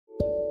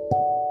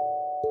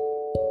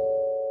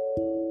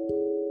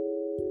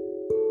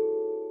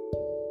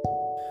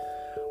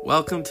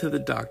Welcome to the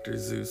Dr.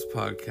 Zeus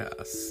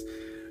podcast.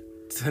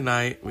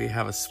 Tonight we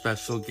have a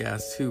special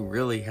guest who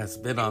really has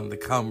been on the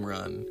cum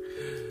run.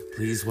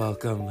 Please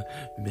welcome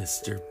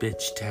Mr.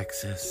 Bitch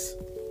Texas.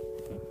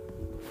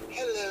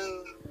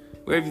 Hello.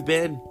 Where have you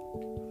been?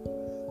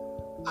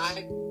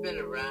 I've been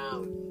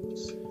around.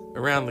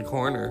 Around the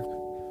corner.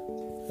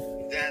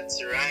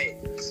 That's right.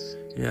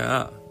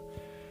 Yeah.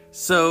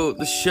 So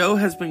the show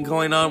has been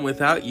going on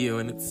without you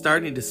and it's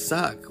starting to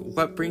suck.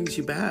 What brings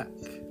you back?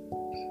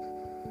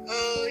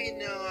 Oh,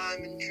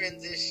 I'm in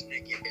transition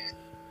again.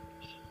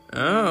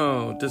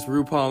 Oh, does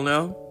RuPaul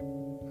know?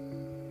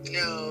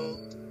 No.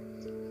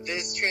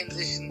 This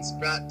transition's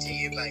brought to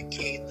you by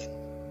Caitlin.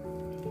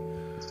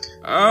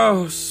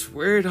 Oh,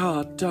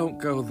 sweetheart, don't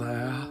go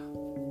there.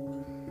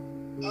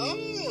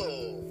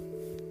 Oh.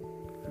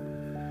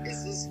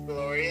 Is this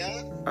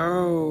Gloria?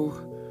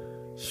 Oh,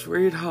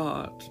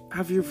 sweetheart,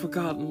 have you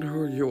forgotten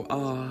who you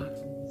are?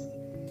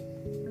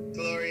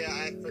 Gloria,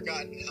 I've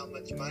forgotten how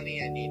much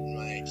money I need in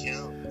my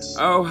account.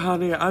 Oh,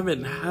 honey, I'm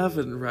in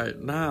heaven right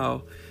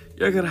now.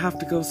 You're gonna have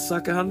to go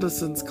suck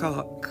Anderson's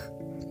cock.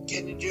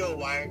 Can you do a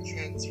wire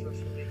transfer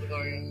for me,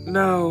 Gloria?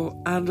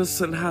 No,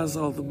 Anderson has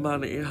all the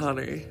money,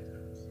 honey.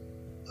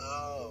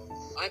 Oh,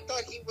 I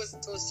thought he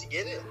wasn't supposed to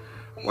get it.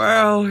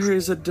 Well,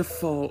 here's a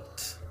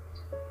default.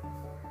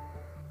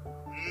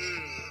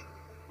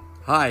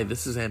 Hi,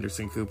 this is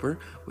Anderson Cooper.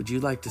 Would you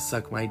like to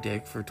suck my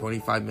dick for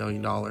 $25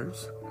 million?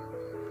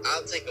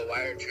 I'll take a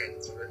wire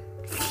transfer.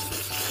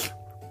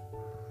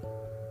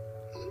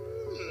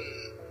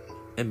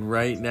 And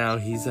right now,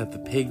 he's at the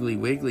Piggly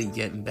Wiggly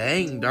getting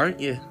banged, aren't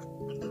you?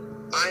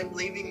 I'm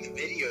leaving the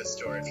video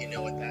store, if you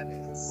know what that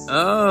is.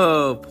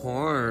 Oh,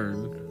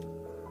 porn.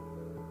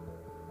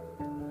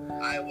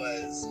 I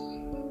was...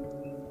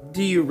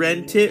 Do you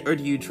rent it or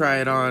do you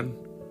try it on?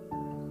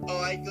 Oh,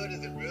 I go to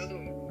the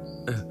room.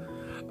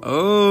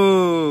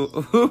 Oh,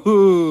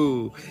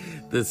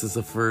 this is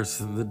a first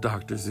in the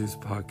Dr. Zeus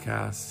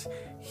podcast.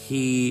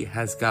 He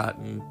has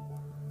gotten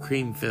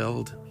cream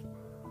filled.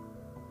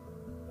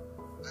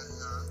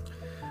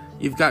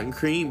 You've gotten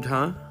creamed,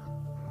 huh?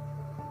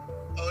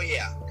 Oh,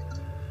 yeah.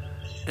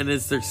 And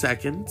is there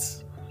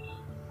seconds?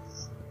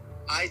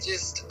 I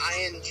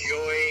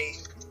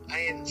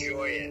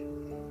enjoy it.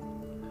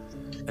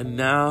 And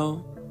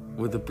now,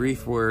 with a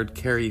brief word,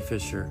 Carrie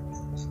Fisher.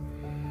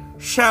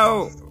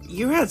 So,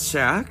 you had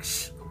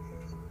sex?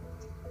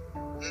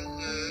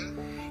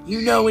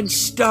 In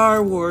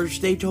Star Wars,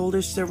 they told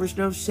us there was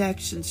no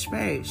sex in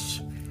space.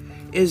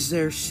 Is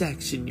there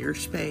sex in your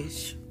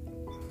space?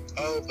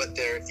 Oh, but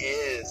there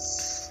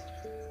is.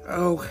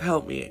 Oh,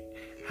 help me.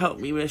 Help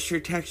me,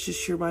 Mr.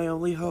 Texas. You're my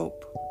only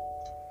hope.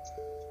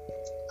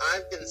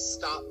 I've been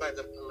stopped by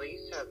the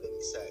police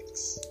having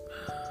sex.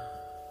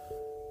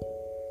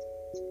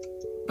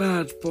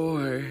 Bad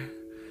boy.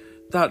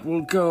 That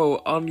will go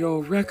on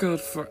your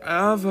record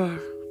forever.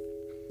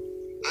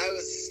 I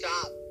was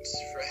stopped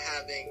for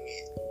having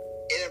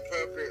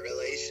inappropriate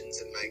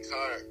relations in my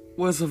car.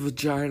 Was a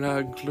vagina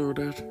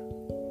included?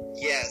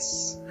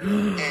 Yes.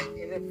 An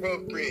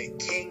inappropriate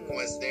king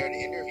was there to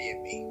interview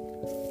me.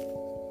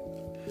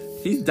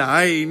 He's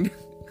dying.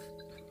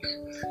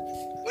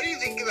 What do you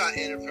think about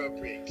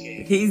inappropriate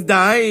king? He's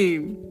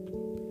dying.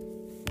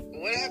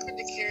 What happened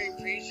to Carrie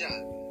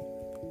Prejean?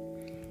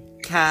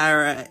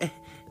 Cara,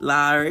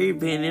 Larry,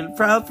 being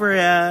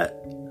inappropriate.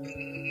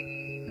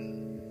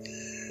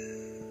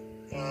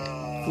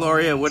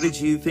 Gloria, what did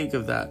you think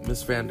of that,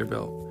 Miss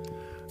Vanderbilt?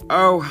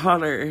 Oh,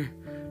 honey,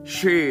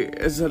 she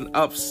is an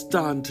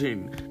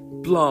upstanding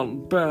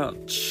blonde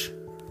bitch.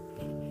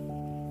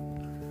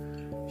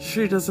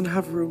 She doesn't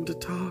have room to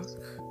talk.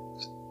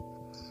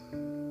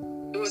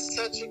 It was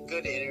such a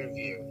good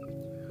interview.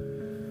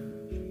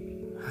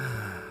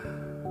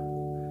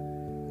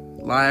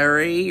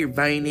 Larry, you're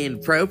being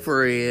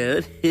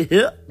inappropriate.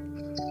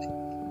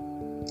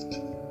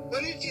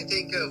 What did you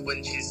think of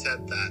when she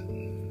said that?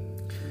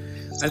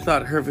 I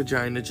thought her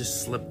vagina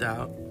just slipped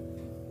out.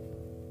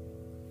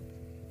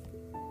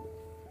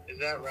 Is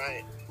that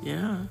right?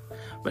 Yeah,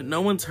 but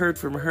no one's heard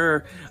from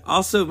her.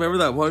 Also, remember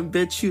that one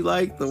bitch you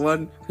liked? The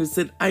one who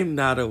said, I'm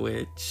not a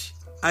witch.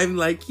 I'm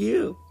like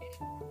you.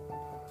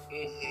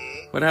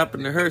 Mm-hmm. What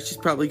happened to her? She's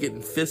probably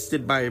getting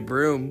fisted by a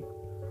broom.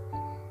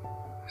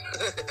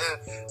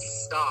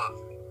 Stop.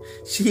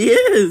 She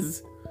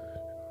is.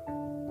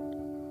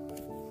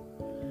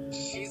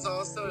 She's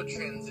also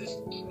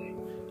transitioning.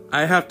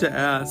 I have to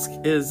ask,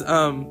 is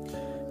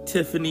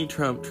Tiffany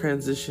Trump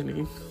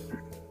transitioning?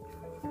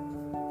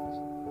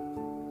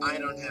 I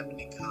don't have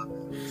any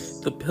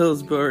comments. The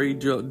Pillsbury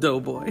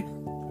Doughboy.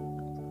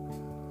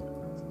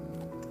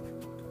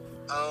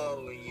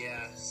 Oh,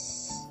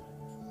 yes.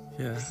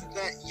 Yeah. Isn't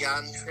that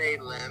Yantre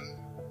Lim?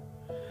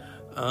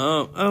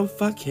 Oh,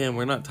 fuck him.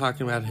 We're not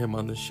talking about him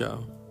on the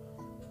show.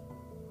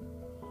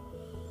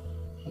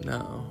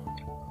 No.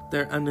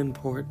 They're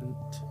unimportant.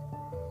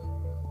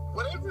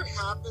 Whatever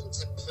happened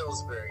to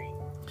Pillsbury?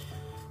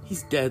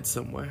 He's dead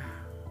somewhere.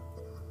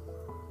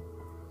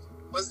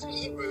 Wasn't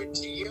he rude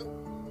to you?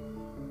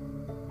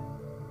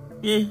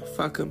 Yeah,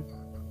 fuck him.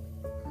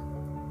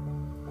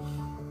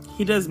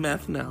 He does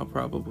meth now,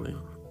 probably.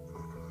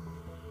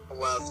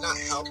 Well, it's not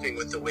helping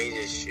with the weight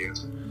issue.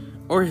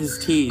 Or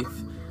his teeth.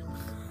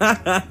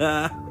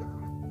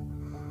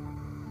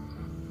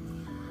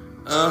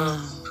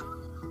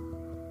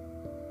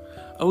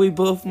 Oh, we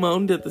both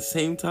moaned at the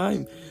same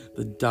time.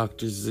 The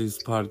Dr.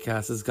 Zeus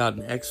podcast has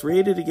gotten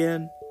X-rated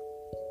again.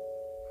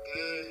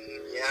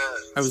 Yeah.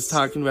 I was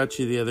talking about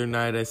you the other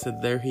night. I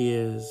said, there he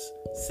is,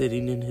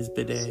 sitting in his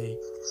bidet.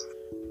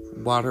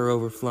 Water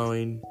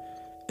overflowing,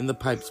 and the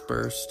pipes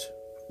burst.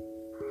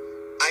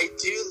 I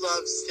do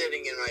love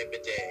sitting in my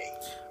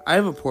bidet. I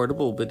have a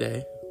portable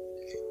bidet.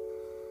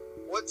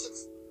 What's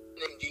its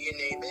name? Do you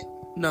name it?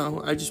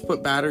 No, I just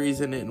put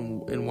batteries in it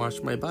and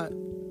wash my butt.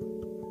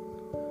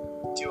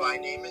 Do I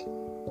name it?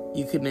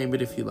 You could name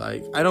it if you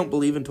like. I don't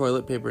believe in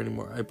toilet paper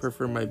anymore. I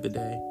prefer my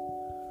bidet.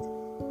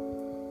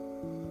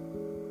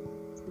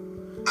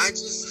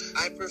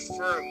 I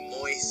prefer a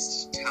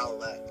moist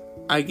towelette.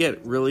 I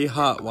get really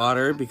hot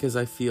water because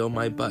I feel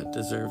my butt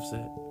deserves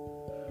it.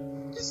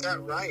 Is that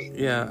right?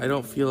 Yeah, I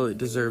don't feel it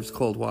deserves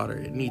cold water.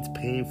 It needs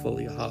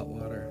painfully hot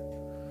water.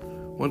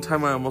 One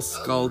time I almost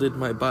scalded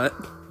my butt.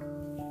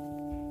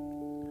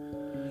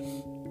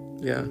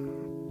 Yeah.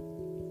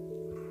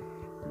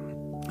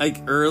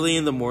 Like early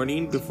in the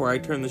morning, before I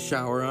turn the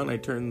shower on, I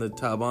turn the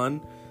tub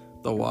on,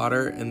 the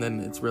water, and then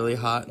it's really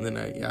hot, and then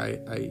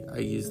I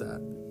use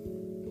that.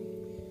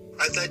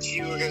 I thought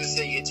you were going to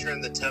say you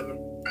turn the tub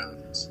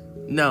around.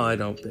 No, I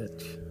don't,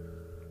 bitch.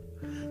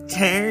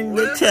 Turn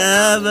the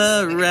tub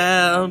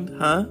around,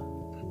 huh?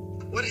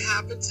 What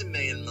happened to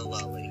Megan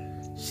Mullally?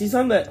 She's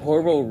on that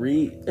horrible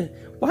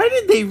Why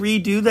did they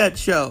redo that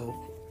show?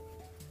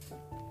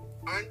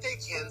 Aren't they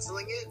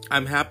canceling it?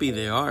 I'm happy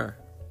they are.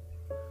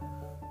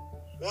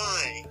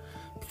 Why?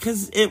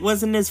 Because it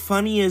wasn't as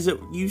funny as it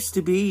used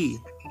to be.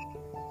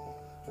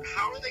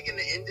 How are they going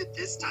to end it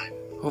this time?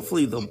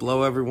 Hopefully they'll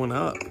blow everyone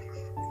up.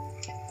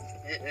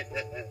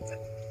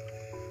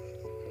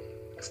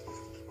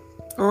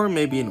 Or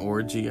maybe an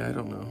orgy, I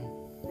don't know.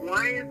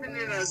 Why isn't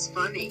it as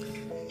funny?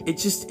 It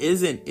just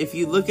isn't. If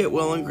you look at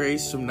Will and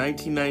Grace from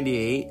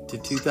 1998 to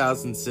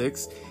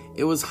 2006,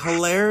 it was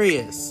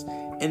hilarious.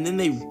 And then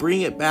they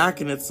bring it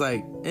back and it's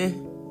like, eh.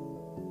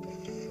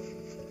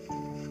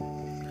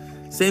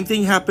 Same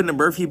thing happened to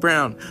Murphy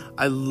Brown.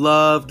 I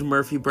loved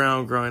Murphy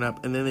Brown growing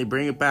up. And then they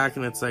bring it back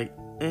and it's like,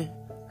 eh,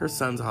 her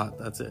son's hot.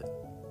 That's it.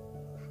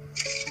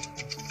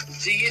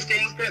 Do you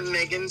think that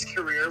Megan's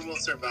career will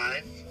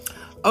survive?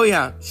 Oh,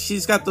 yeah.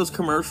 She's got those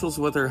commercials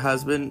with her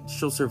husband.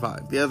 She'll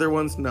survive. The other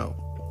ones, no.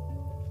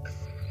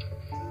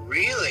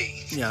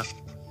 Really? Yeah.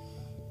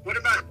 What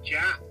about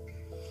Jack?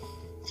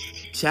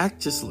 Jack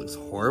just looks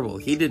horrible.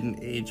 He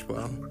didn't age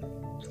well.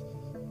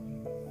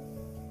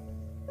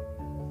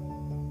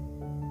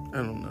 I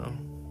don't know.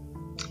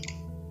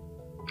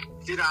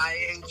 Did I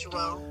age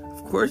well?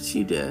 Of course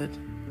you did.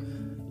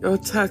 You're a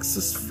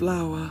Texas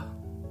flower.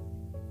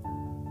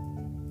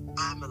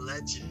 I'm a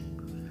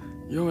legend.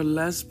 You're a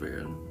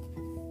lesbian.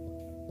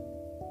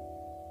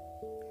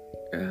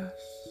 Yes.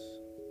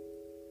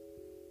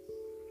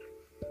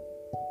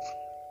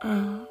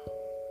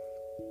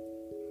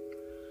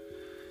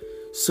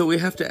 So we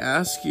have to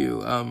ask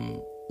you,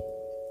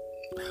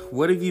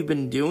 what have you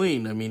been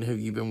doing? I mean, have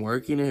you been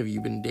working? Have you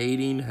been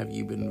dating? Have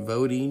you been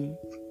voting?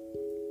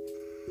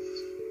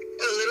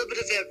 A little bit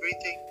of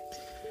everything.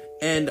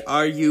 And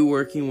are you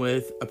working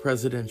with a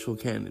presidential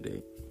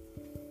candidate?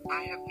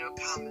 I have no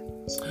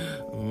comments.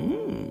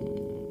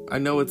 I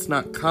know it's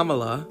not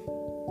Kamala.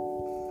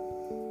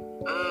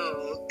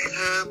 Oh,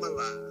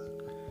 Kamala.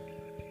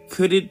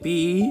 Could it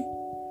be?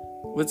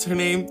 What's her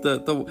name?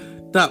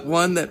 That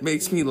one that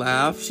makes me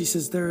laugh. She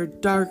says there are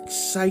dark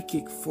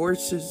psychic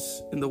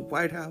forces in the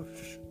White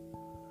House.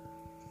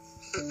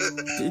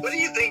 What do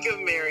you think of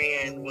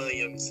Marianne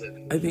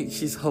Williamson? I think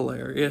she's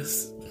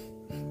hilarious.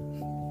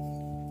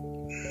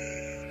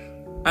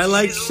 She's a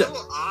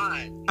little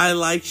odd. I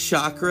like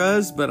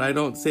chakras, but I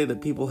don't say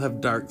that people have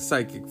dark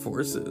psychic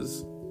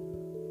forces.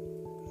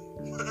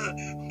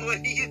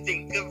 What do you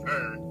think of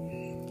her?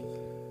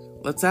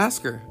 Let's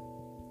ask her.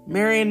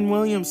 Marianne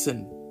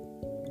Williamson,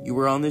 you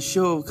were on this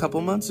show a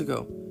couple months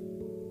ago.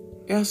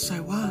 Yes, I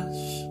was.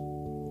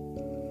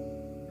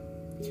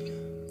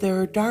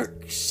 There are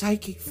dark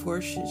psychic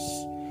forces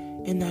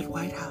in that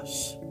White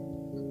House.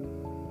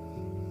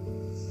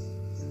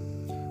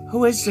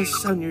 Who is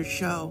this on your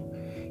show?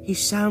 He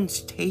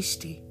sounds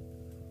tasty.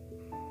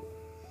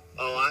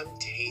 Oh, I'm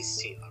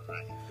tasty,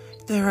 alright.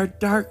 There are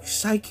dark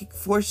psychic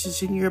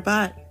forces in your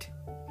butt.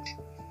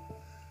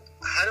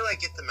 How do I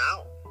get them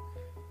out?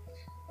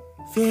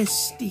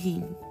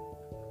 Fisting.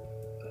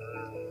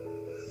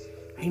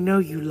 I know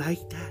you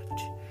like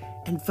that.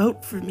 And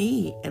vote for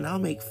me, and I'll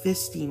make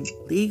fisting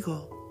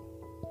legal.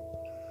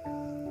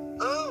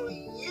 Oh,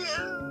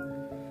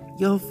 yeah.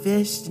 You'll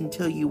fist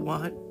until you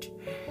want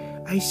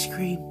ice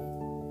cream.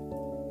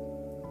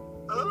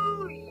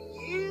 Oh,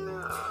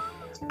 yeah.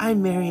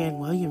 I'm Marianne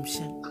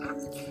Williamson.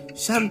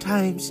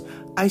 Sometimes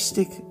I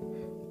stick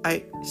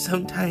a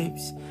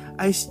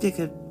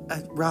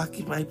rock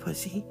in my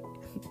pussy.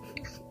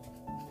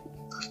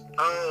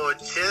 Oh,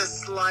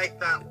 just like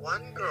that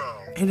one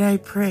girl. And I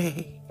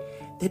pray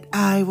that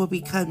I will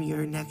become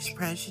your next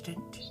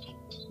president.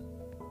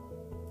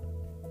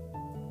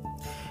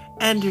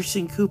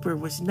 Anderson Cooper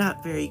was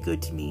not very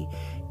good to me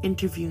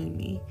interviewing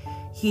me.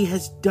 He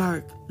has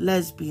dark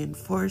lesbian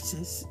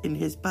forces in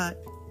his butt.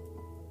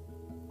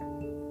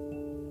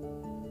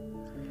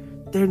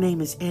 Their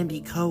name is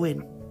Andy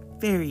Cohen.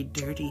 Very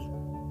dirty.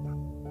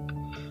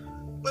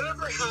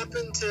 Whatever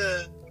happened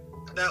to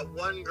that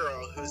one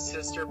girl whose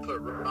sister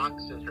put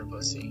rocks in her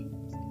pussy?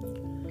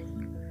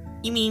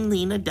 You mean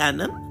Lena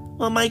Dunham?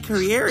 Well, my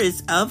career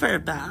is over,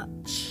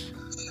 bitch.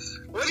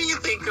 What do you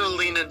think of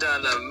Lena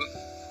Dunham?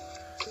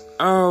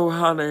 Oh,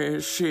 honey,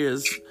 she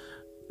is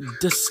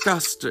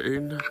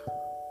disgusting.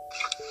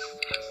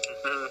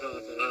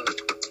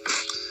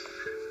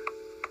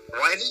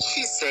 Why did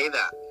she say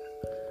that?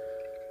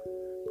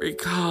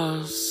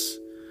 Because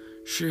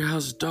she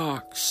has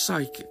dark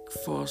psychic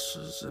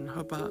forces in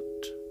her butt.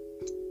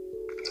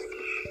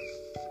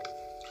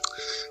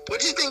 What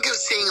do you think of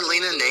seeing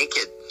Lena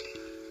naked?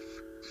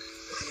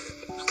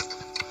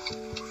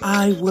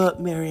 I,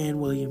 Marianne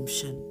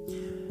Williamson,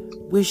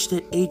 wish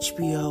that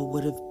HBO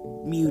would have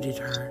muted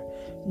her.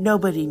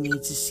 Nobody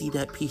needs to see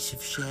that piece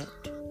of shit.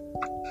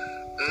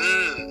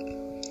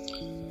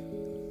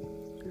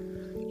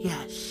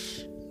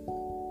 Yes.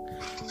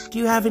 Do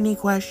you have any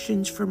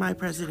questions for my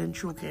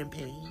presidential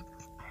campaign?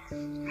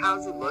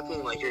 How's it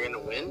looking? Like you're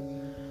gonna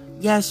win?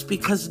 Yes,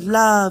 because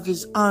love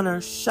is on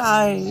our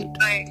side.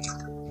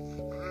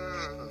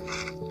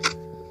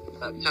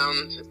 That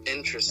sounds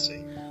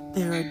interesting.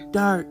 There are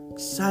dark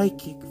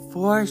psychic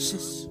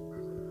forces.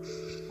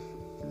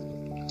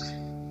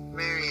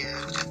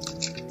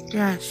 Marianne,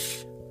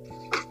 Yes.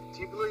 do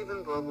you believe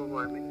in global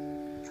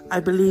warming? I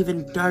believe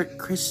in dark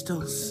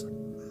crystals.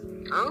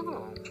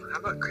 Oh, how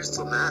about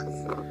crystal meth?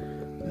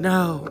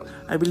 No,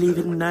 I believe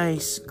in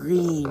nice,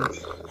 green,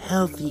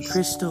 healthy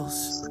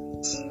crystals.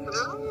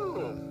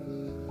 Oh,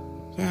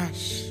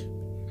 Yes.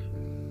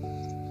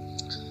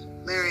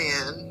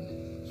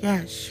 Marianne,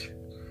 Yes.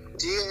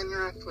 do you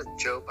interact with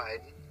Joe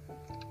Biden?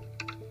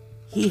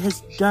 He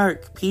has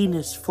dark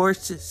penis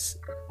forces.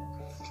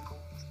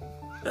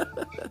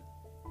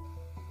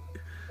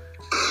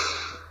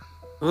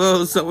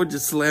 Whoa, someone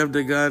just slammed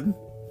a gun.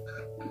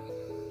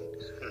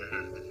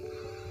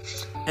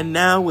 And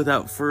now,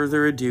 without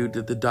further ado,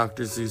 to the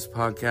Dr. Zeus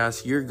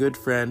podcast, your good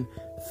friend,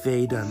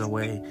 Faye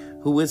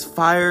Dunaway, who was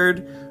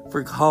fired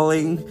for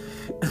calling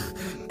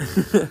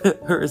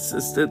her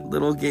assistant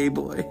little gay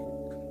boy.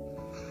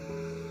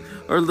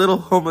 Or little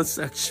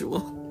homosexual.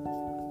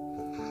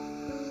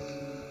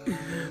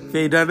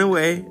 Faye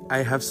Dunaway,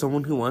 I have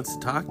someone who wants to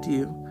talk to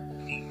you.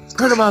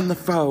 Put him on the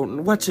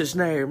phone. What's his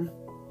name?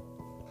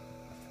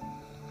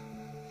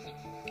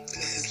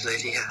 This is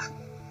Lydia.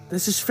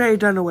 This is Faye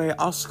Dunaway,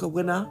 Oscar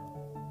winner.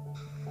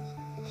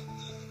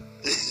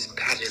 This is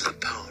Patty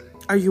LaPone.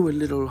 Are you a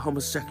little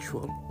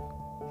homosexual?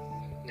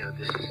 No,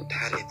 this is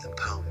Patty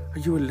LaPone. Are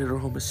you a little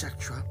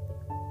homosexual?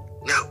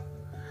 No.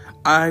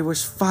 I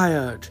was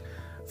fired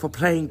for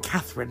playing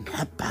Katharine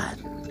Hepburn.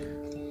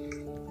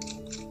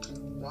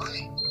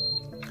 Why?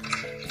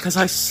 Because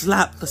I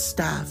slapped the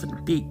staff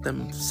and beat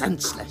them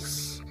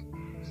senseless.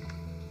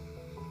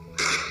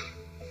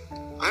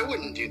 I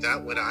wouldn't do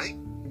that, would I?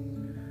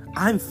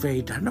 I'm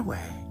Faye Dunaway.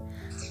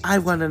 I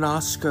won an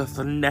Oscar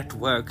for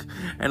Network,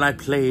 and I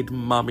played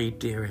Mommy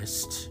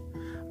Dearest.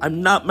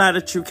 I'm not mad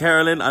at you,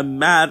 Carolyn. I'm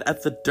mad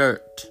at the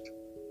dirt.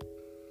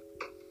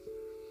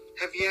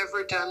 Have you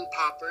ever done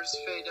poppers,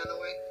 Faye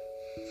Dunaway?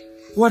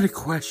 What a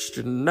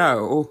question.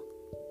 No.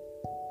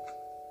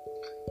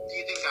 Do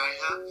you think I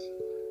have?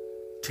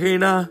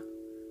 Tina,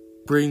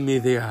 bring me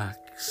the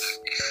axe.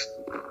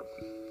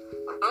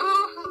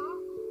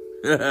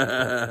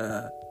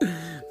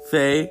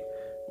 Faye,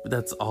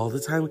 that's all the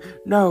time.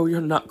 No,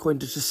 you're not going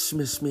to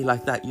dismiss me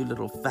like that, you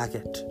little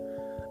faggot.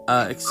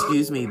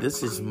 Excuse me,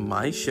 this is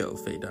my show,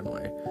 Faye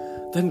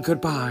Dunaway. Then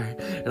goodbye,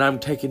 and I'm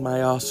taking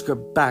my Oscar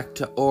back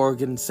to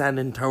Oregon, San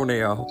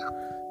Antonio.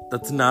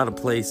 That's not a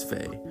place,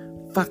 Faye.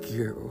 Fuck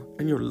you,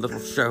 and your little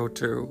show,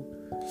 too.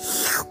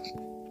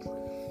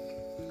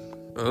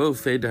 Oh,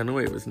 Faye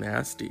Dunaway was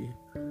nasty.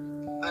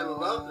 I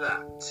love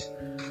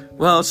that.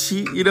 Well,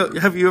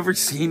 have you ever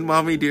seen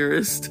Mommy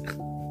Dearest?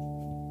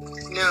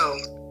 No.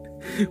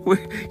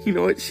 You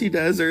know what she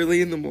does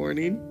early in the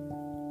morning?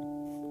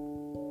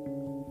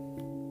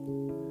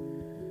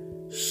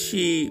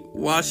 She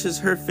washes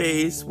her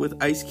face with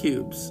ice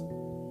cubes.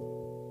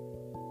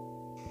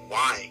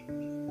 Why?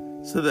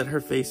 So that her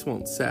face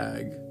won't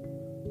sag.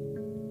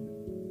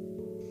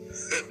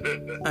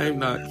 I'm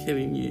not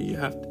kidding you.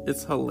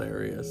 It's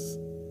hilarious.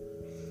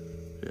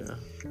 Yeah.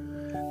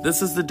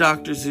 This is the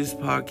Dr. Zeus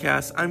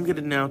podcast. I'm going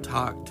to now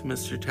talk to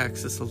Mr.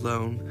 Texas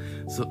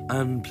alone. So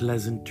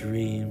unpleasant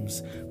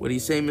dreams. What do you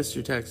say,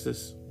 Mr.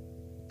 Texas?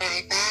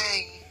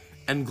 Bye-bye.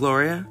 And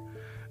Gloria?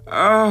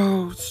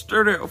 Oh,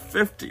 Studio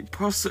 50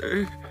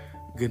 pussy.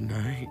 Good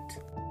night.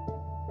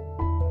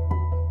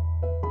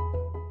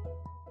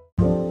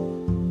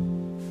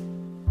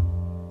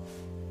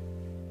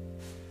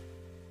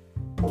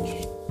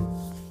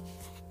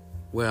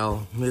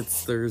 Well,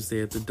 it's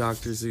Thursday at the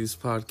Dr. Zeus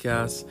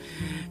podcast,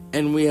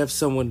 and we have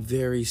someone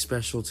very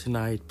special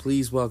tonight.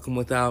 Please welcome,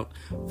 without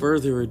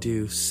further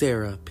ado,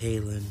 Sarah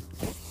Palin.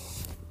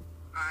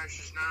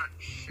 She's not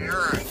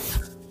Sarah.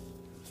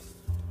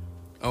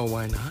 Oh,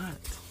 why not?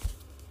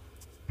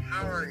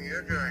 How are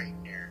you doing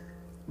here?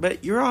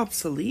 But you're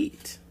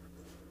obsolete.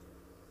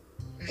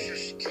 This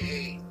is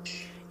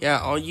Kate. Yeah,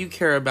 all you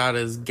care about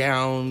is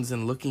gowns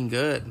and looking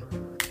good.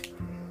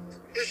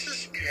 This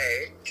is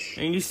Kate.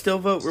 And you still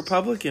vote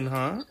Republican,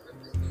 huh?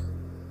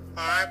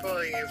 I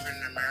believe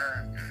in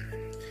America.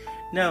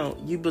 No,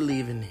 you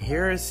believe in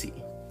heresy.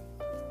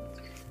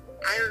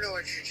 I don't know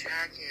what you're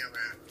talking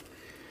about.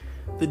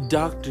 The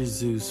Dr.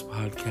 Zeus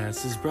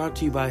podcast is brought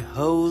to you by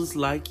hoes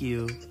like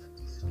you.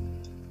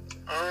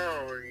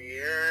 Oh,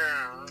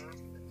 yeah.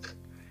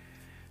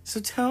 So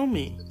tell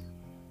me,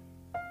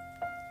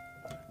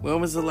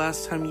 when was the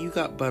last time you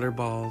got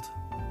butterballed?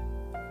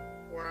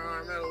 Well,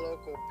 I'm at a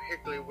local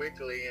Piggly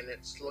Wiggly, and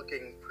it's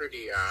looking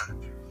pretty,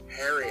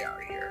 hairy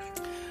out here.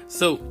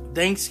 So,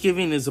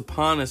 Thanksgiving is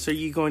upon us. Are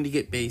you going to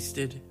get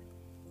basted?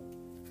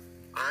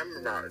 I'm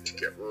about to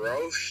get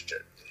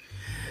roasted.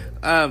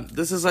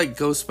 This is like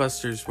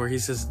Ghostbusters, where he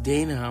says,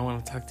 Dana, I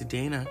want to talk to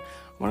Dana.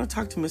 I want to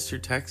talk to Mr.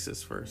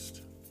 Texas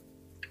first.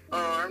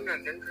 Oh, I'm not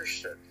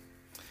interested.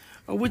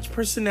 Oh, which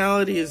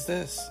personality is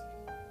this?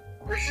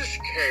 This is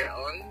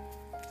Caitlin.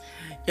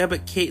 Yeah,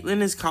 but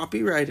Caitlin is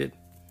copyrighted.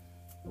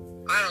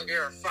 I don't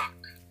give a fuck.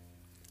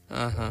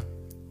 Uh-huh.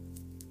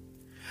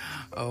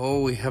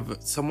 Oh, we have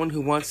someone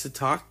who wants to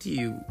talk to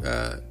you,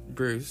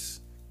 Bruce.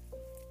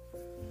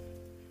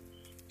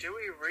 Do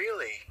we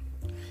really?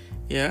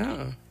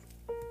 Yeah.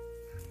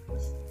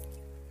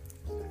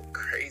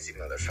 Crazy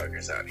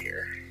motherfuckers out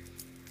here.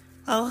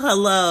 Oh,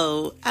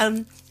 hello.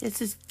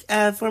 This is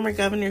former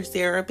Governor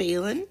Sarah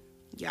Palin.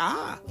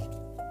 Yeah.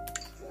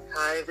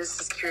 Hi, this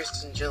is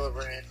Kirsten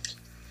Gillibrand.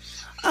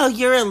 Oh,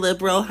 you're a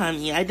liberal,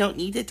 honey. I don't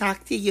need to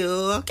talk to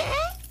you, okay?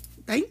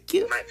 Thank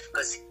you. My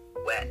pussy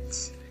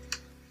wet.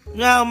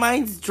 No,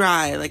 mine's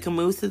dry, like a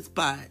moose's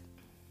butt.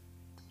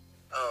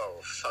 Oh,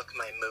 fuck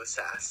my moose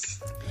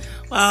ass.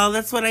 Well,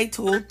 that's what I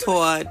told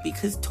Todd,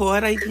 because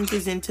Todd, I think,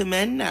 is into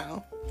men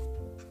now.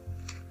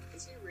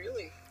 Is he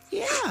really?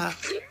 Yeah.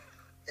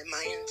 Am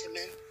I into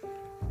men?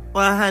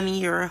 Well, honey,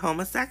 you're a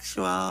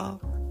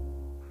homosexual.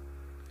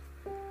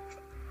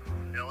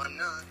 No, I'm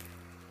not.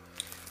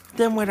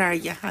 Then what are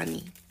you,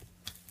 honey?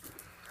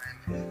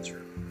 I'm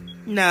hetero.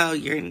 No,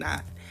 you're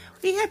not.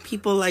 We have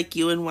people like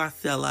you in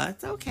Wasilla.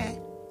 It's okay.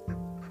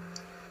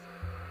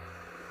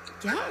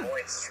 Yeah.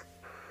 Moist.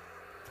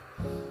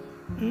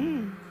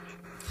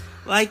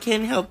 Well, I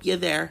can help you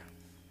there.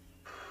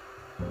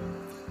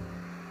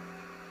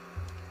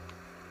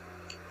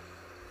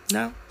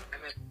 No?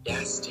 I'm at a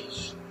gas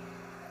station.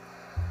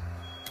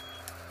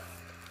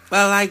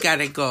 Well, I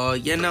gotta go,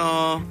 you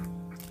know.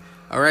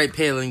 Alright,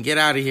 Palin, get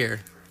out of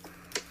here.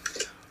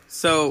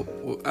 So,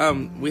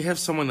 we have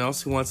someone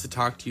else who wants to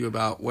talk to you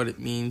about what it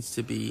means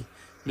to be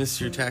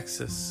Mr.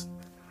 Texas.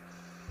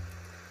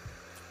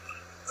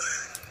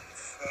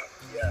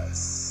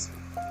 Yes.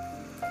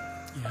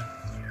 Yeah.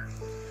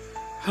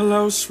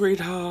 Hello,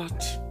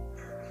 sweetheart.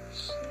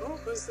 Oh,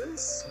 who's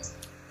this?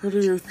 Who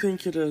do you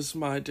think it is,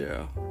 my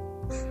dear?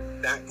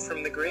 Back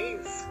from the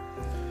grave.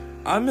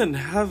 I'm in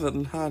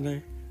heaven,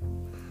 honey.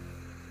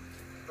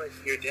 But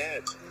you're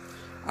dead.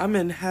 I'm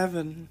in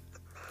heaven.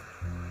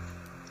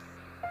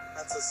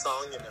 That's a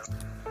song, you know.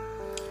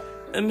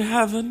 In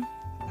heaven,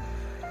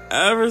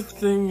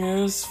 everything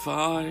is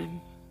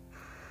fine.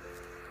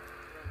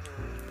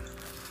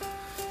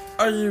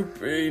 Are you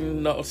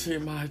being naughty,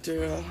 my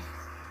dear?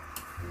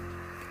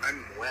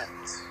 I'm wet.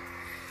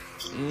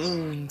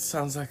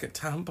 Sounds like a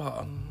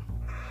tampon.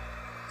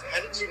 How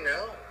did you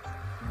know?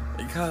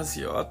 Because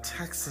you're a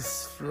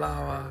Texas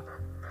flower.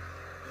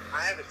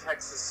 I have a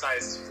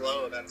Texas-sized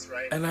flow, that's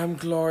right. And I'm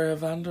Gloria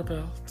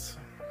Vanderbilt.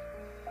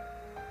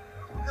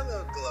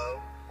 Hello, Glow.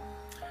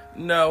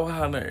 No,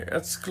 honey,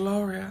 it's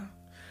Gloria.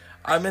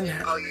 I'm in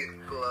Call you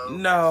Glow.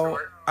 No,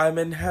 Short. I'm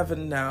in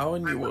heaven now,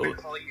 and I you want will.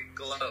 to call you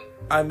Glow.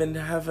 I'm in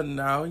heaven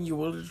now, and you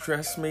will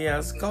address me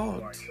as God.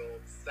 You are, you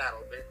old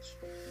saddle bitch.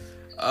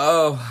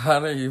 Oh,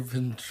 honey, you've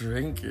been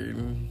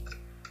drinking.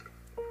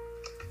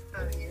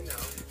 How do you know?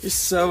 You're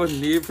so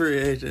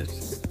inebriated.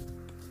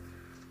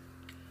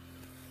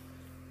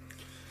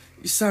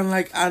 You sound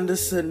like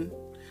Anderson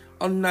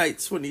on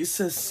nights when he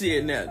says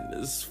CNN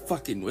is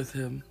fucking with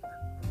him.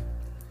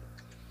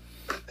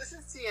 This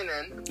is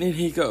CNN. And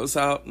he goes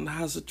out and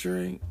has a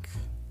drink.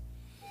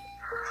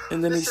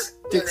 And then he This is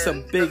sticks a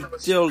CNN, big the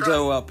most dildo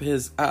trusted up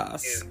his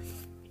ass.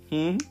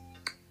 news.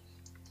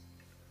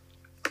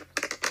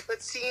 But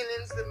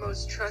CNN's the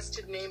most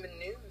trusted name in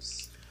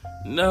news.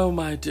 No,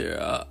 my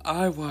dear,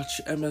 I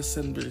watch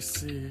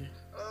MSNBC.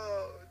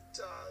 Oh,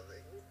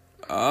 darling.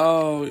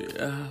 Oh,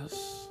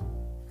 yes.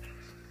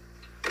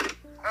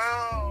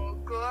 Oh,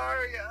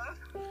 Gloria.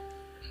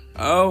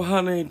 Oh,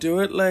 honey, do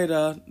it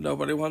later.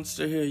 Nobody wants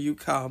to hear you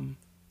come.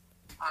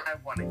 I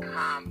want to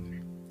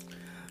come.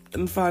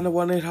 And find a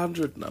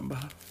 1-800 number.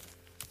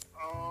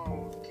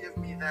 Oh, give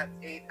me that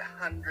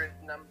 800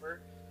 number?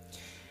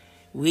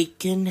 We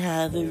can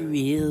have a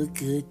real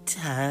good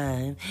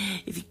time.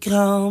 If you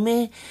call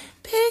me,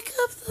 pick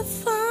up the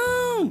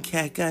phone.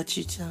 Cat got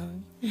your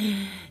tongue.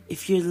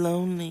 If you're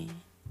lonely,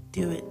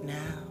 do it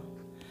now.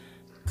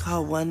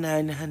 Call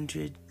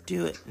 1-900.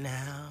 Do it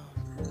now.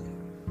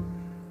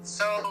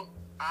 So,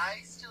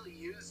 I still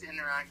use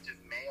Interactive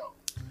Mail.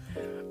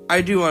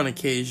 I do on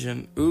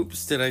occasion.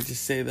 Oops, did I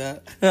just say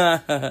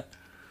that?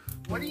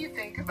 What do you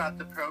think about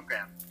the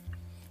program?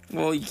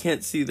 Well, you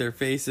can't see their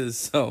faces,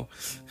 so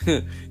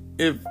if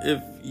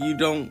you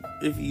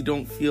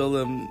don't feel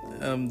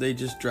them, they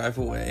just drive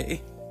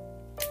away.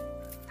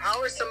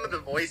 How are some of the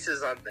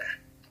voices on there?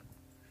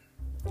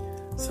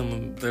 Some of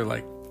them, they're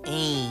like,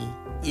 "Hey,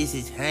 this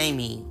is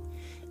Jaime.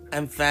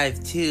 I'm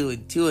 5'2"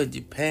 and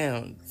 200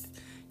 pounds.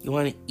 You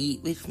want to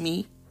eat with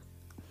me?"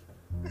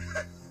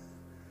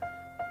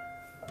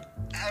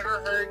 Ever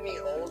heard any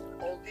old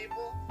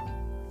people?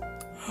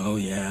 Oh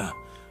yeah,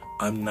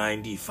 I'm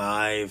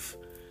 95,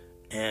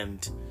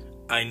 and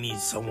I need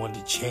someone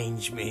to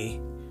change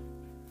me.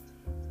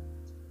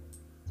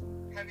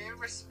 Have you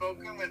ever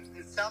spoken with?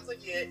 It sounds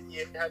like you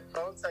had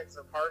phone sex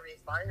with Harvey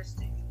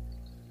Fierstein.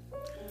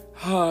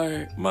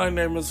 Hi, my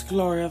name is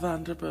Gloria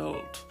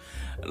Vanderbilt,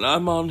 and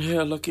I'm on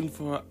here looking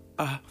for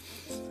a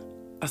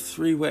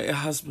three-way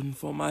husband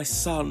for my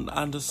son,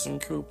 Anderson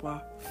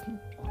Cooper.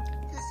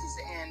 This is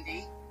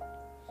Andy.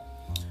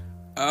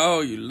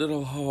 Oh, you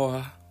little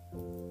whore.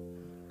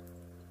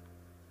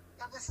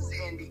 No, this is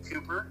Andy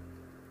Cooper.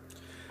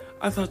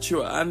 I thought you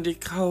were Andy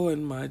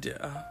Cohen, my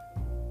dear.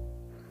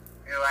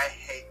 Ew, I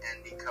hate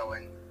Andy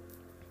Cohen.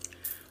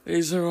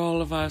 These are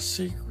all of our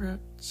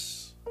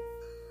secrets.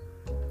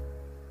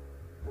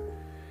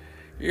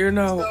 You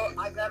know... So,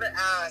 I gotta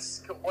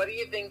ask, what do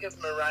you think of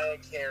Mariah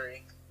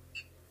Carey?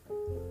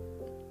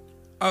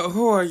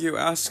 who are you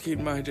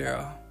asking, my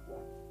dear?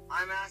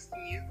 I'm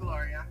asking you,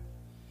 Gloria.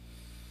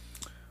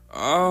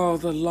 Oh,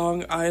 the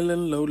Long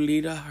Island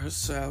Lolita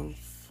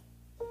herself.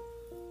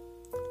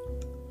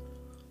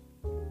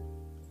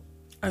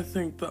 I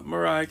think that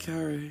Mariah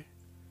Carey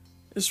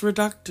is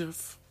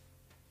reductive.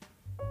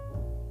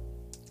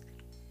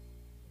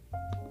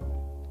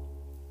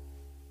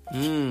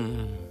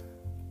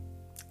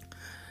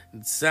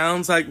 It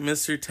sounds like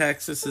Mr.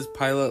 Texas's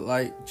pilot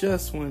light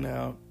just went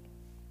out.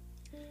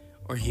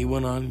 Or he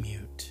went on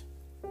mute.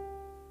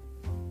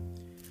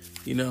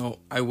 You know,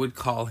 I would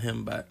call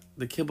him, but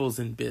the kibbles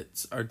and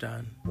bits are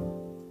done.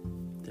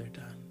 They're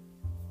done.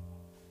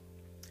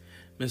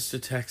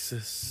 Mr.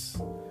 Texas,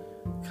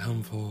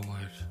 come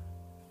forward.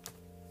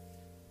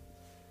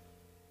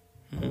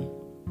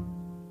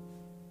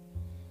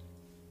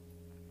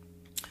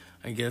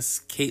 I guess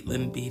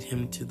Caitlin beat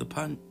him to the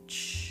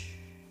punch.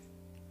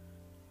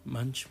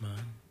 Munch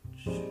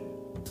Munch.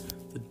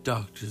 The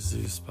Dr.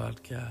 Zeus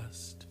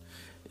podcast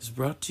is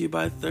brought to you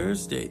by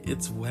Thursday.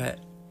 It's wet,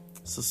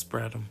 so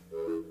spread them.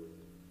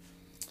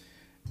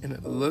 And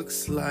it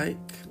looks like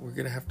we're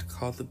going to have to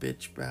call the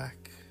bitch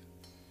back.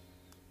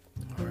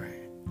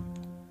 Alright.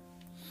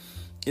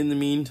 In the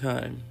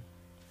meantime,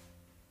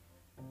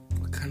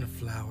 what kind of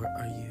flower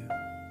are you?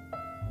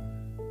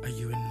 Are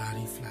you a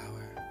naughty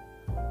flower?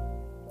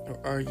 Or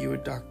are you a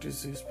Dr.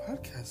 Zeus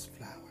podcast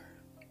flower?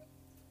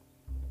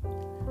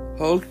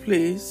 Hold,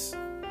 please.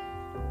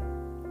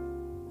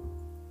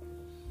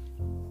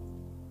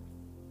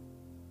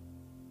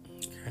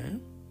 Okay.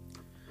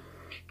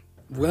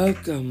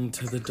 Welcome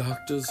to the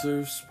Dr.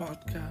 Zeus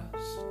podcast.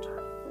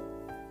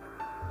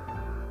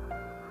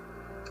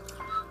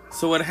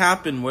 So what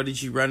happened? What,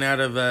 did you run out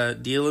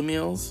of dealer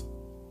meals?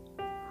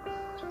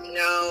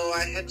 No,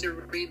 I had to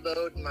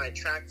reload my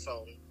track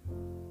phone.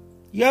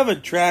 You have a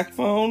track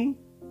phone?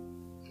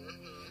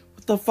 Mm-hmm.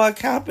 What the fuck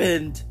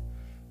happened?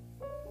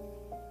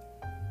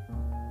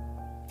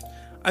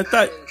 I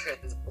I'm in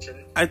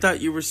transition. thought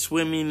you were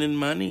swimming in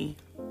money.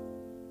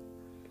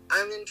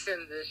 I'm in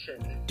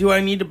transition. Do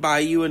I need to buy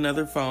you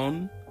another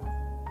phone?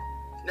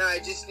 No, I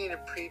just need a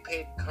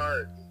prepaid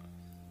card.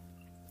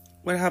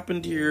 What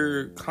happened to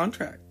your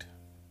contract?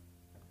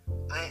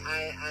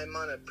 I'm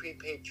on a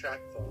prepaid track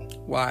phone.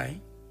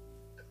 Why?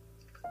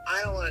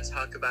 I don't want to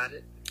talk about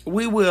it.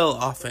 We will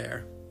off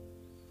air.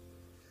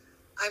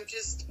 I'm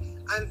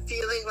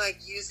feeling like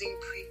using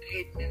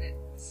prepaid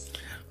minutes.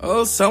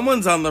 Oh,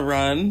 someone's on the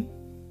run.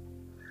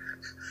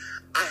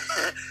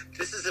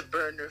 This is a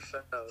burner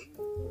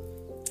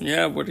phone.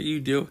 Yeah, what are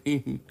you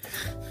doing?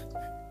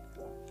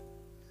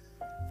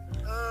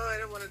 Oh, I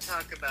don't want to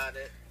talk about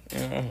it.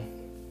 Yeah.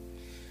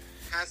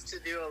 Has to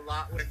do a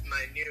lot with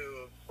my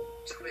new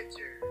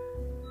Twitter.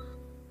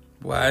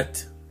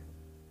 What?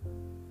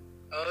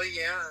 Oh,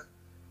 yeah.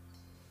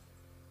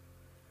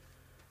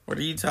 What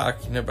are you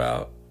talking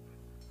about?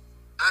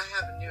 I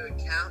have a new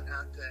account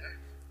out there.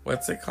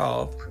 What's it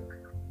called?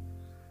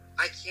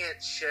 I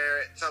can't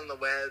share it. It's on the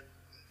web.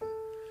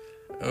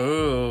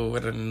 Oh,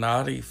 what a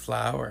naughty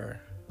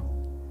flower.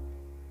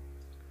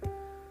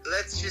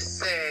 Let's just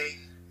say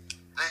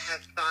I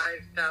have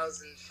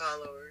 5,000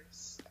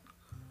 followers.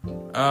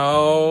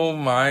 Oh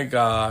my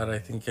god, I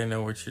think I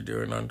know what you're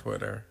doing on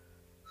Twitter.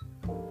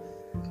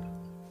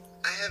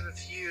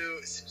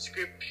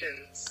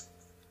 descriptions.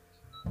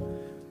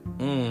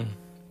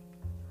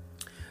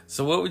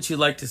 So what would you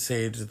like to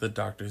say to the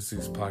Dr.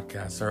 Zeus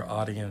podcast, our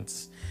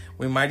audience?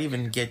 We might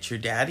even get your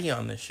daddy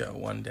on the show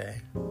one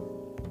day.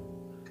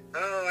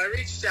 Oh, I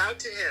reached out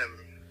to him.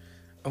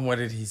 And what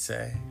did he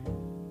say?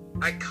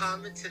 I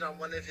commented on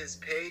one of his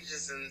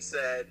pages and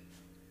said,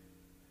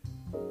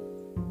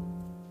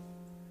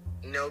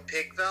 no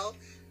pig valve?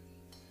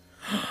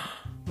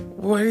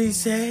 What did he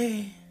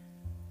say?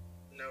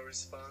 No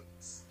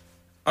response.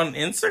 On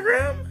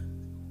Instagram?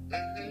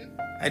 Mm-hmm.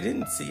 I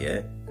didn't see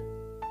it.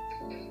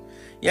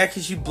 Yeah,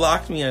 because you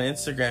blocked me on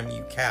Instagram,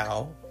 you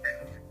cow.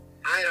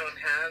 I don't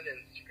have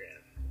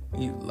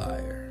Instagram. You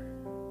liar.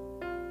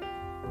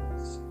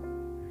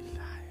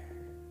 Liar.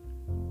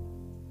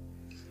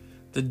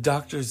 The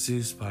Dr.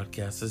 Zeus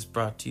podcast is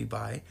brought to you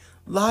by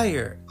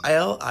Liar.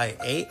 Liar.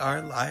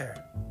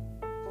 Liar.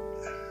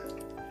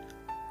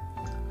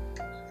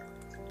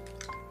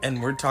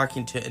 And we're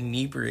talking to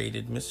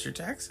inebriated Mr.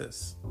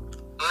 Texas.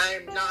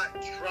 I'm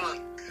not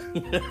drunk.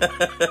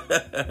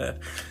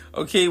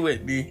 Okay,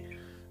 Whitney.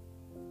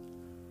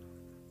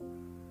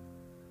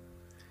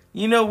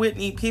 You know,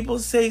 Whitney, people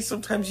say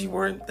sometimes you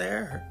weren't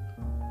there.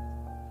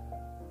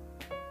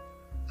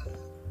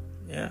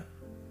 Yeah.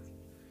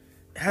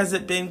 Has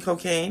it been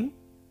cocaine?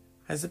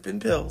 Has it been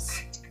pills?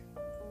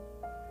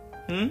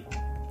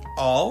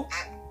 All?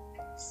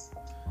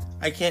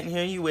 I can't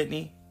hear you,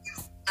 Whitney.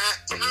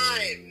 At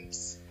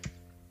times.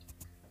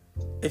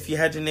 If you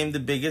had to name the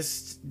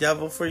biggest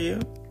devil for you?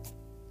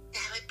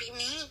 That would be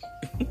me.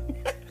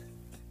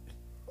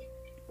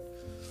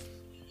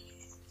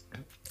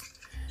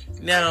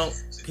 Now,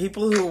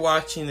 people who are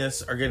watching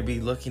this are going to be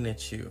looking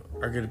at you,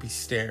 are going to be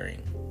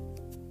staring.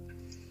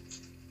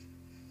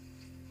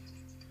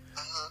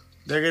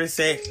 They're going to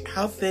say,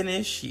 how thin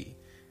is she?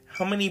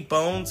 How many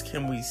bones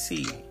can we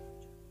see?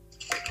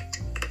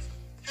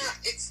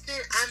 It's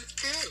thin. I'm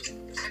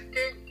thin. I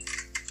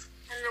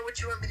don't know what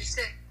you want me to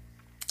say.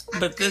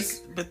 But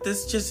this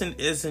just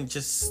isn't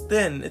just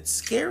thin, it's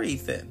scary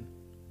thin.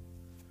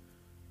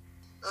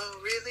 Oh,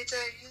 really,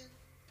 Diane?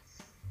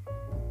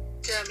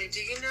 Tell me, do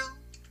you know?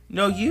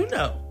 No, you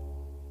know.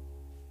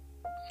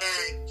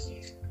 Thank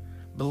you.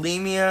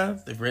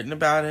 Bulimia, they've written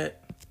about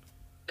it.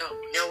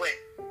 No way.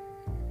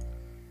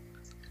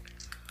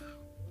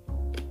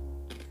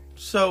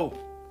 So,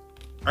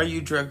 are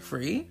you drug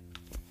free?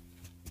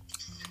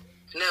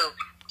 No.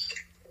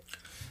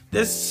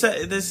 This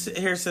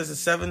here says a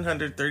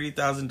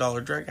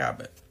 $730,000 drug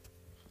habit.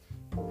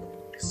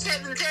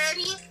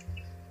 730?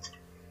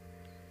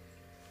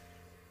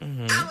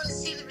 Mm-hmm. I want to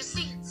see the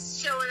receipts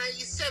showing I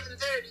used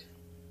 730.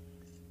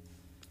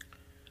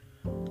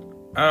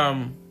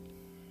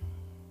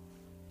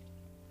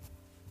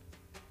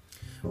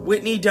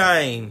 Whitney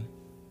dying.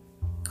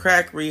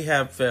 Crack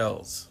rehab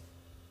fails.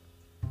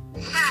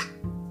 Ha!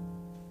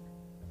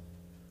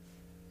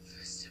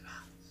 First of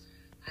all,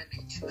 I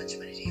make too much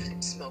money to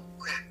even smoke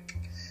crack.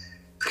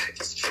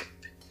 Crack is cheap.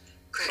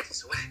 Crack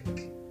is whack. I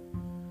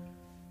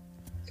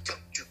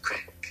don't do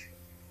crack.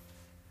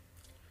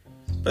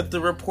 But the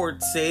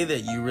reports say that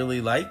you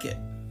really like it.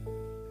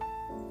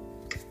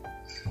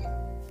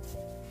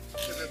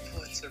 The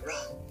reports are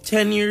wrong.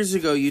 10 years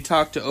ago, you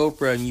talked to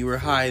Oprah and you were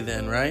high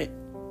then, right?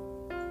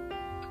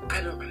 I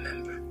don't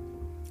remember.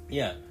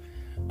 Yeah.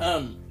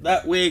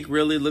 That wig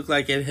really looked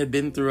like it had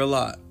been through a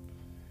lot.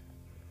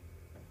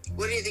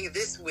 What do you think of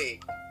this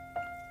wig?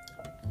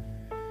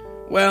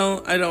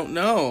 Well, I don't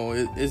know.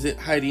 Is it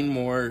hiding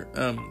more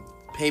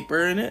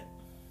paper in it?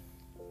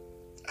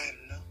 I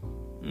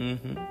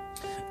don't know.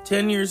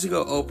 10 years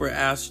ago, Oprah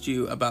asked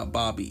you about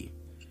Bobby.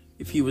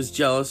 If he was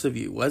jealous of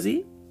you. Was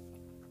he?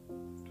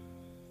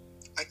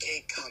 I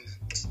can't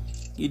comment.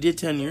 You did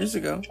 10 years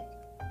ago.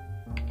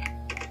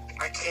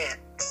 I can't.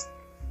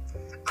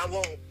 I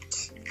won't.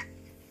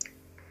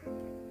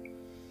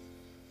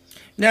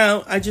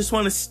 Now, I just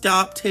want to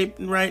stop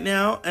taping right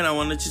now, and I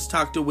want to just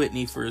talk to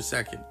Whitney for a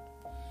second.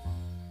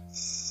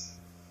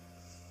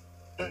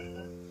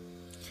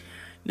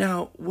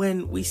 Now,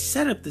 when we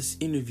set up this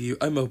interview,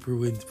 I'm Oprah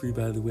Winfrey,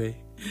 by the way.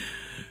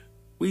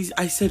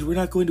 I said, we're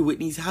not going to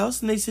Whitney's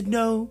house, and they said,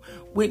 no,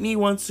 Whitney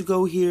wants to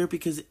go here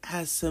because it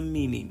has some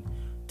meaning.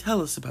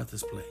 Tell us about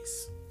this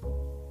place.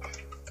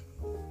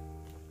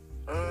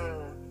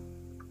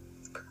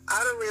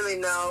 I don't really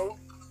know.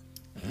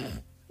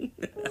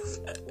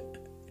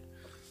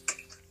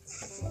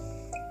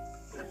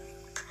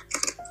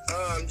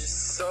 Oh, I'm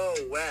just so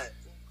wet.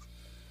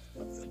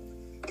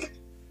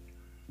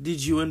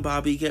 Did you and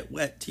Bobby get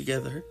wet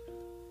together?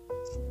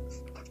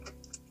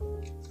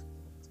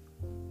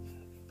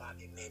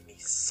 Bobby made me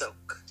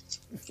soak.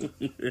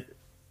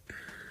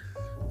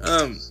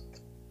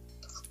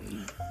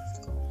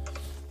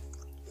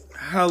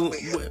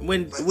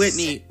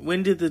 Whitney,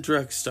 when did the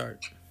drugs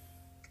start?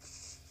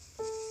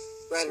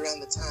 Right around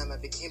the time I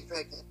became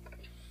pregnant.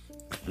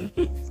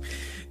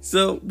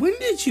 So, when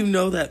did you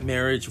know that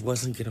marriage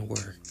wasn't gonna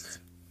work?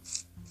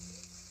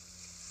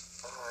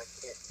 Oh, I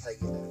can't tell you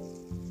that.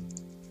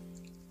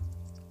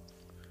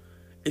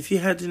 If you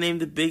had to name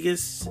the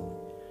biggest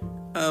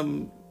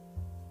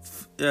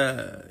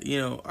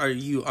are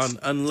you on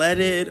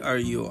unleaded? Are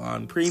you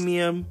on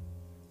premium?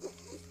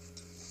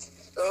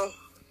 Oh,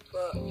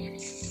 fuck.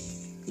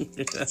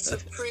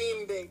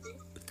 Supreme, baby.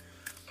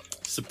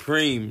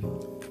 Supreme.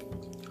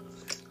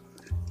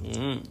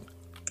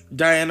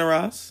 Diana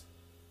Ross?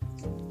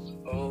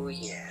 Oh,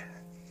 yeah.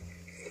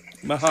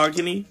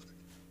 Mahogany?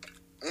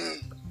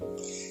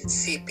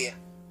 Sepia.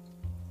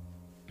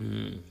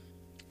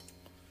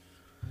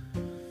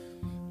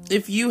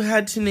 If you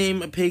had to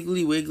name a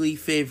Piggly Wiggly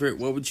favorite,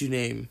 what would you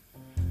name?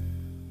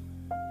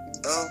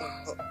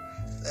 Oh,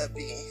 that'd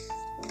be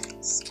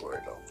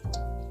Squirtle.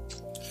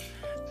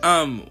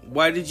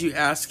 Why did you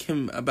ask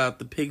him about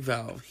the pig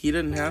valve? He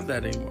doesn't have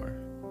that anymore.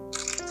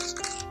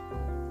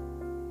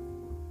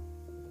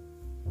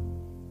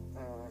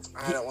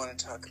 I don't want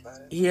to talk about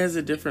it. He has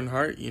a different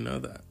heart, you know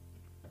that.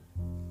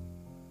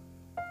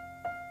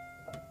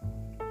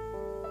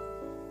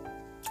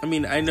 I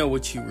mean, I know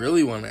what you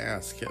really want to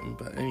ask him,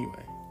 but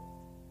anyway.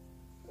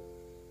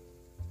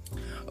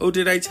 Oh,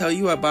 did I tell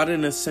you I bought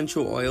an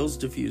essential oils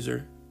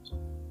diffuser?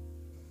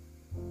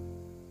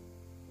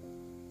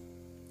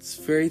 It's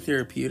very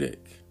therapeutic.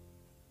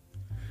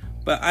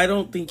 But I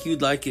don't think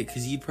you'd like it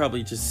because you'd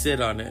probably just sit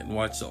on it and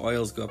watch the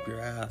oils go up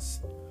your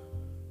ass.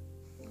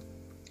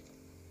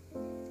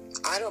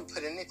 I don't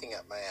put anything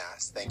up my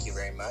ass, thank you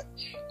very much.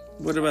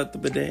 What about the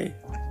bidet?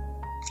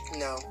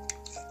 No,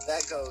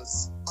 that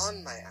goes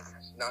on my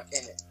ass, not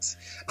in it.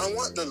 I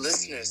want the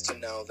listeners to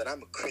know that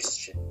I'm a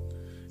Christian.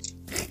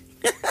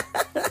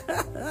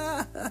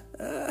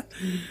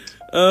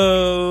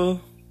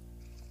 Oh.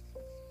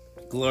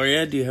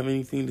 Gloria, do you have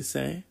anything to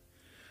say?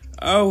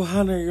 Oh,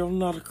 honey, you're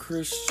not a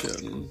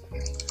Christian.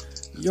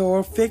 You're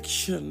a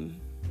fiction.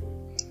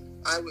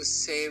 I was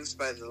saved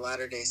by the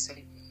Latter-day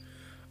Saints.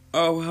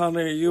 Oh,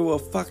 honey, you were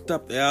fucked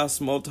up the ass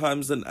more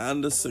times than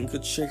Anderson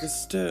could shake a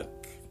stick.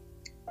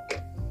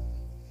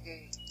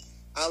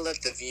 I'll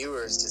let the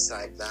viewers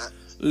decide that.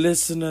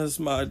 Listeners,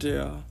 my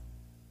dear.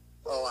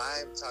 Oh,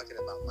 I'm talking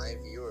about my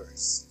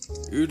viewers.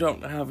 You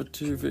don't have a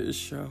TV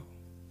show.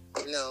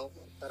 No,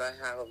 but I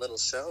have a little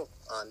show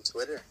on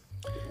Twitter.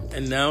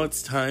 And now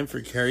it's time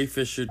for Carrie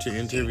Fisher to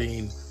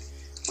intervene.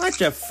 What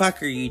the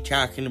fuck are you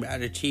talking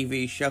about, a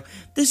TV show?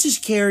 This is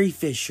Carrie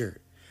Fisher.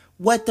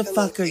 What the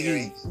fuck are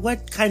you...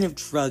 What kind of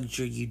drugs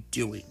are you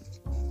doing?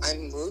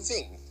 I'm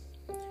moving.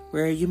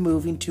 Where are you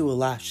moving to,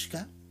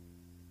 Alaska?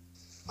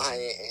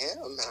 I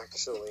am,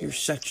 actually. You're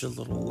such a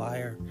little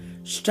liar.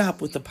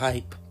 Stop with the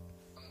pipe.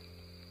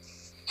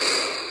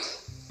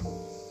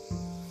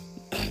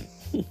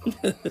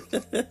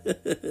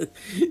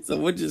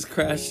 Someone just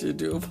crashed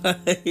into a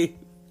pipe.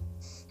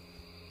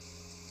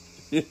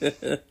 I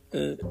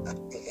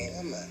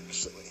am,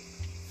 actually.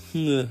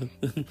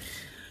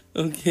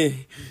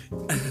 Okay.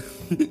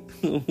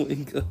 Oh my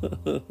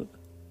god.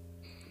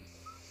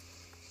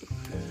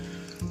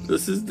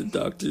 This is the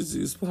Dr.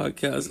 Zeus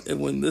podcast, and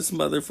when this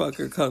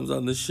motherfucker comes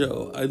on the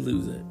show, I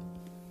lose it.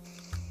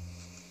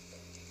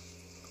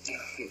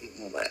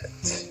 Wet.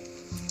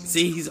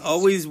 See, he's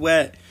always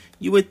wet.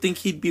 You would think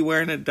he'd be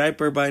wearing a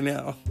diaper by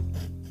now.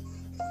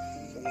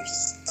 I'm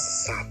just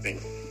sopping.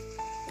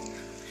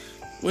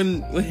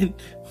 When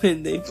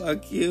they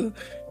fuck you,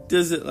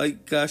 does it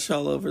like gush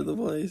all over the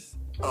place?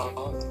 All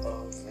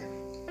over.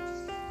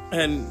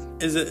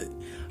 And is it,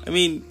 I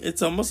mean,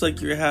 it's almost like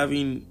you're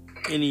having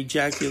an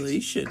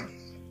ejaculation.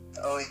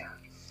 Oh yeah,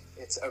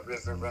 it's a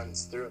river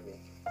runs through me.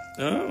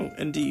 Oh,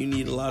 and do you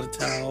need a lot of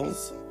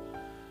towels?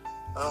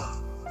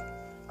 Oh,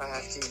 I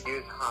have to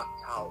use hot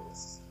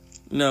towels.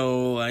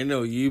 No, I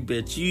know you,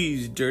 bitch. You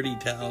use dirty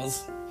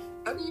towels.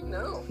 How do you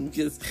know?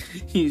 Because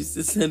you used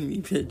to send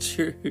me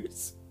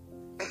pictures.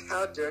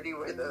 How dirty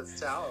were those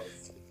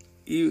towels?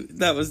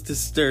 That was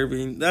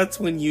disturbing. That's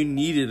when you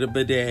needed a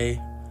bidet.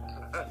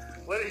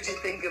 What did you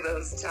think of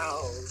those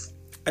towels?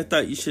 I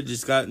thought you should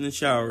just got in the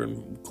shower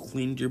and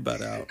cleaned your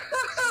butt out.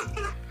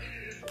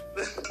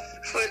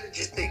 What did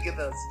you think of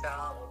those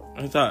towels?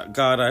 I thought,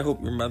 God, I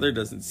hope your mother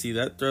doesn't see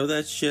that. Throw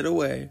that shit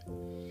away.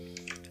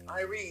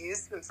 I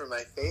reused them for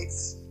my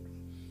face.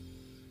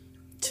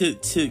 To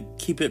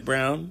keep it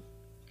brown?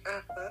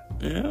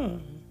 Yeah.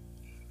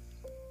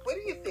 What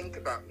do you think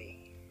about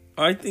me?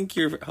 I think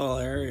you're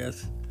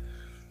hilarious.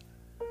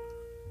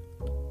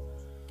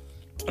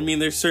 I mean,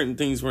 there's certain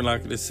things we're not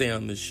going to say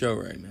on this show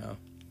right now.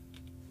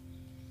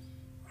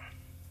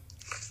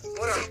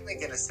 What am I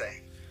going to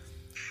say?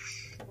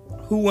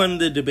 Who won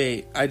the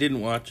debate? I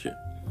didn't watch it.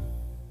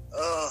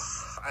 Ugh,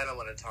 I don't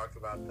want to talk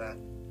about that.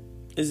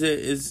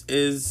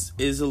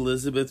 Is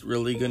Elizabeth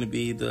really going to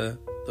be the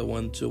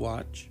one to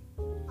watch?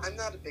 I'm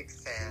not a big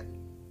fan.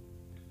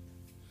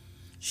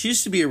 She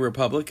used to be a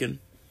Republican.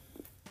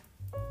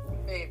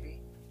 Maybe.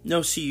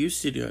 No, she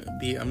used to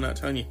be. I'm not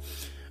telling you.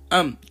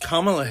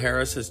 Kamala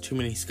Harris has too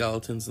many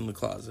skeletons in the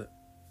closet.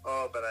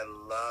 Oh, but I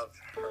love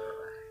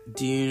her.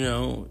 Do you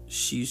know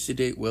she used to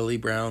date Willie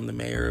Brown, the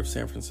mayor of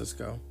San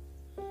Francisco?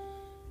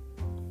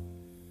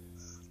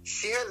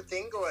 She had a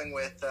thing going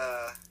with,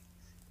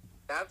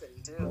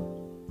 Gavin,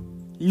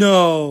 too.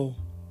 No.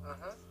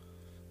 Uh-huh.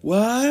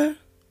 What?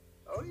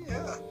 Oh,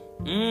 yeah.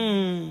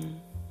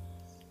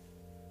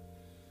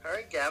 All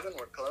right, Gavin,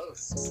 we're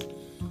close.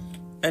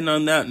 And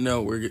on that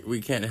note,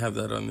 we can't have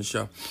that on the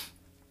show.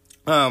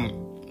 I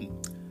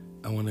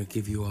want to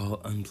give you all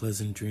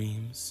unpleasant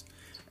dreams.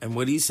 And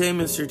what do you say,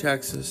 Mr.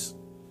 Texas?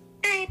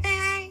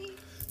 Bye-bye.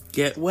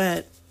 Get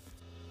wet.